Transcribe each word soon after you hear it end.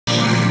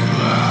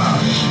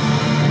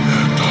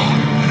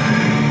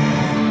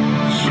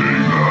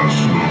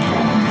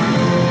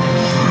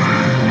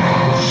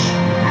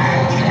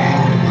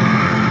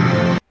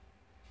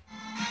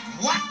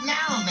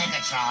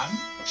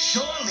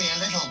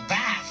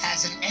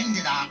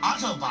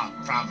Autobot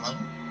problem.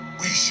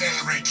 We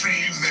shall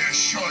retrieve their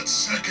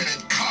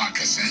short-circuited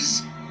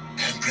carcasses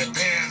and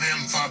prepare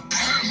them for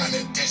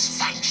permanent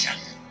dysfunction.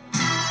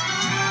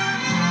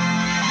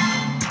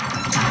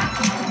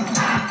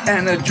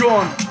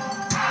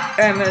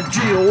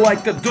 Energy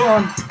like the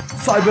dawn.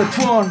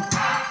 Cybertron,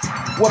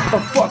 what the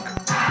fuck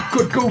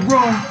could go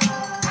wrong?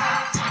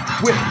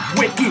 With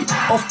Wiki,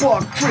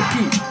 ALLsPARK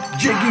tricky,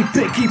 jiggy,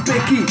 picky,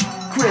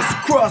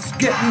 crisscross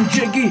getting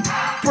jiggy.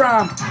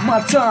 Prime,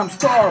 my time,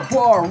 star,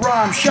 bar,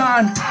 rhyme,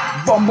 shine.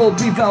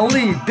 Bumblebee Van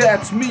Lee,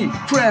 that's me,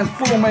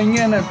 transforming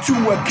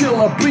into a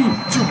killer bee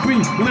to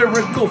be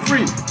lyrical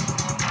free.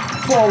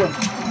 Falling,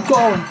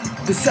 calling,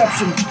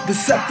 deception,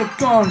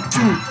 Decepticon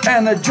to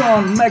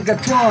Energon,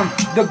 Megatron,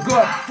 the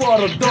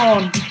Godfather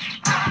Dawn.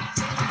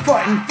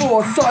 Fighting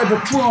for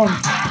Cybertron,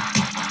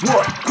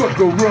 what could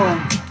go wrong?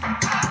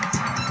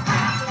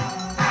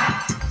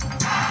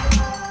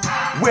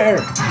 Where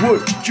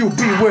would you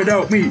be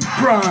without me,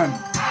 Prime?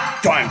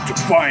 Time to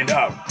find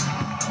out.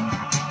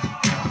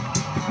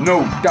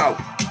 No doubt,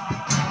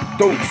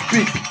 don't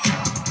speak.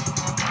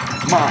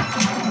 My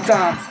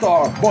time,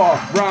 star, bar,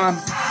 rhyme,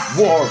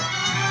 war.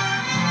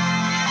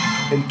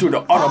 Into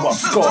the Autobot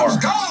score.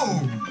 Go!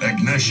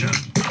 Ignition.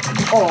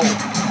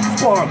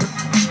 ALLsPARK.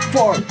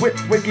 Far with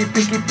wiggy,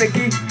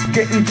 picky,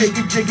 getting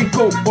jiggy,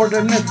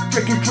 coordinates,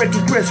 tricky,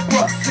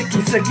 crisscross,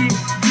 sicky,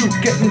 you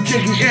getting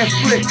jiggy and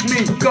flick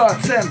me,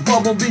 godsend,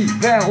 Bumblebee,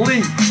 Van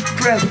Lee,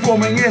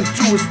 transforming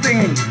into a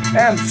stinging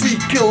MC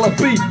killer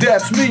beat,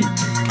 that's me,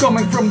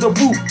 coming from the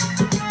boot,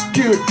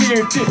 dear,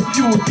 near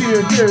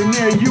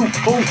you,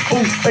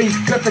 hey,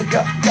 got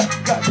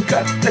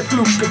the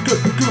glue,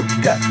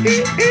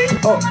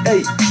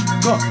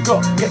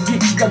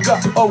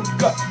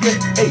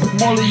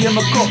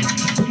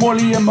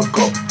 Molly in my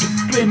cup,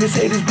 play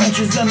Mercedes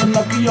benches and a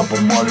knocky up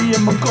a Molly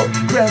in my cup.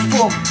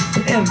 Transform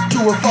into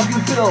a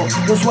fucking pill,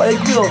 that's why I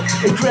grill.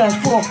 Hey,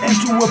 transform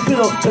into a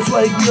pill, that's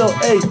why I grill.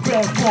 Hey,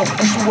 transform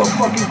into a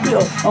fucking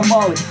pill. I'm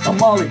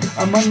Molly,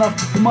 I'm enough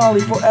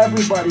Molly for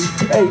everybody.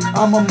 Hey,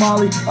 I'm a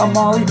Molly,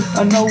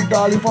 I know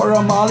Dolly for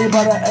a Molly,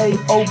 but I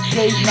ain't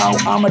okay now.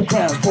 I'ma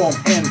transform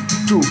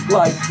into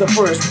like the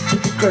first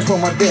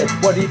transformer did.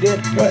 What he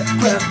did,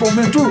 transform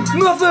into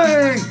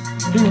nothing.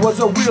 He was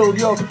a wheel,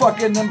 you're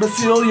fucking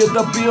imbecile, you're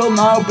the bill.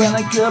 Now ben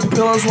ik je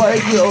pills waar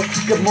ik wil.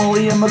 Ik heb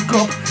Molly in mijn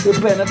kop, ik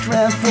ben een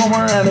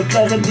transformer en ik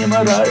krijg het niet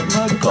meer uit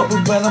mijn kop.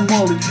 Ik ben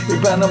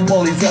een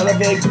Molly zelf,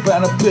 ik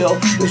ben een pil.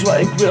 Dus wat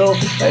ik wil,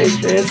 hey,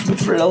 it's mijn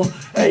thrill.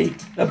 Hey,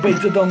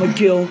 beter dan een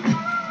kill.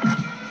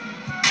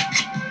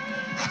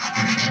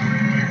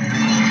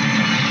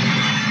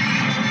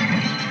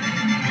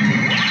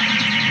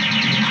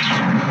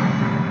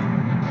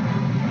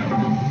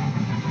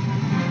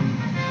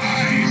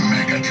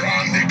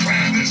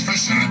 Declare this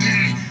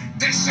facility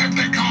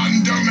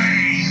Decepticon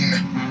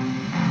domain.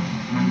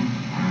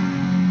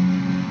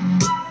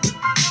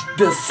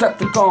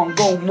 Decepticon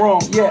gone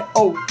wrong, yeah,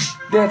 oh,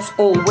 that's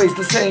always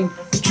the same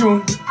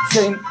tune,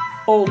 same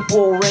old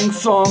boring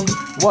song.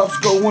 What's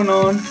going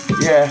on?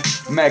 Yeah,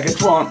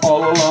 Megatron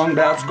all along,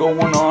 that's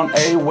going on.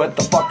 Hey, with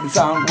the fucking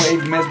sound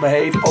wave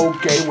misbehave.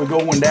 Okay, we're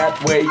going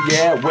that way,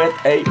 yeah, with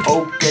a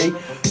okay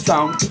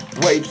sound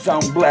wave,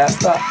 sound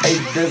blaster, a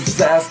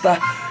disaster.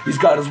 He's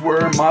got his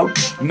worm out,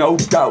 no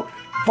doubt.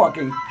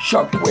 Fucking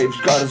Shockwave's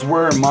got his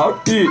worm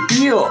out.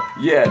 Eel,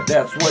 yeah,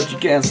 that's what you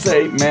can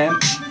say, man.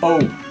 Oh,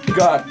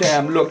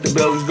 goddamn, look, the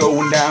building's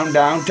going down,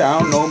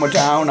 downtown, no more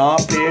town,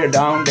 up here,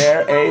 down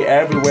there, hey,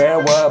 everywhere.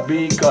 Well,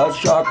 because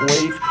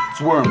Shockwave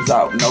swarms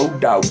out, no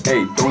doubt.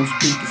 Hey, don't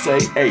speak to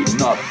say, hey,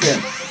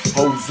 nothing.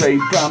 Jose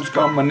Prime's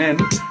coming in,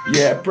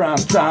 yeah, prime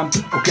time.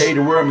 Okay,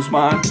 the worm is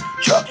mine.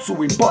 Chop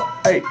suey butt,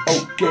 hey,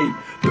 okay.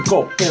 De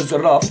kop is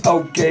eraf,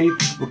 oké,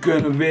 we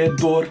kunnen weer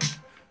door,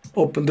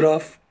 op en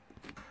draf.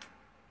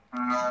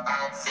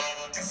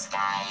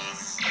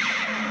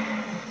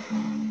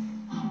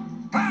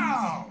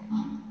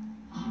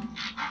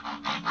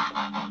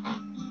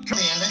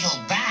 A little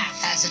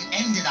bath hasn't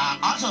ended our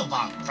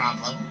Autobot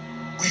problem.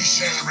 We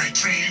shall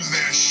retrieve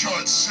their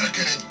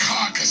short-circuited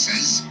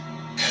carcasses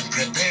and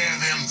prepare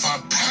them for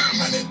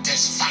permanent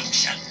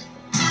dysfunction.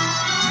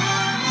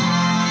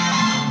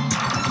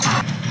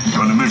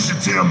 Gonna miss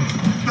it, Tim.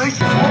 They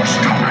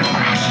forced on my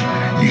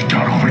ass. You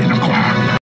got over in the clock.